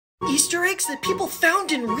Easter eggs that people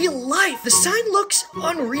found in real life. The sign looks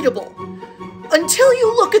unreadable. Until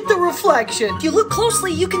you look at the reflection. If you look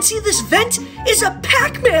closely, you can see this vent is a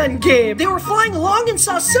Pac-Man game. They were flying along and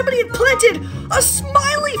saw somebody had planted a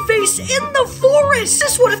smiley face in the forest.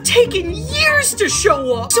 This would have taken years to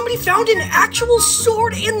show up. Somebody found an actual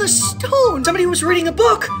sword in the stone. Somebody was reading a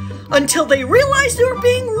book until they realized they were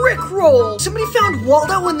being rickrolled. Somebody found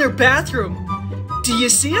Waldo in their bathroom. Do you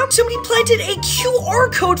see him? Somebody planted a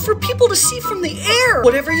QR code for people to see from the air.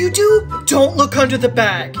 Whatever you do, don't look under the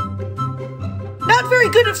bag. Not very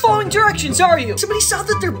good at following directions, are you? Somebody saw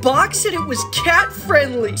that their box said it was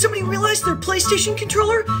cat-friendly. Somebody realized their PlayStation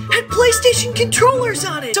controller had PlayStation controllers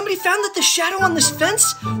on it. Somebody found that the shadow on this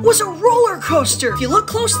fence was a roller coaster. If you look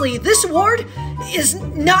closely, this award is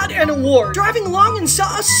not an award. Driving along and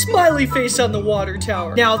saw a smiley face on the water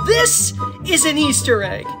tower. Now this is an Easter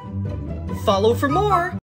egg. Follow for more.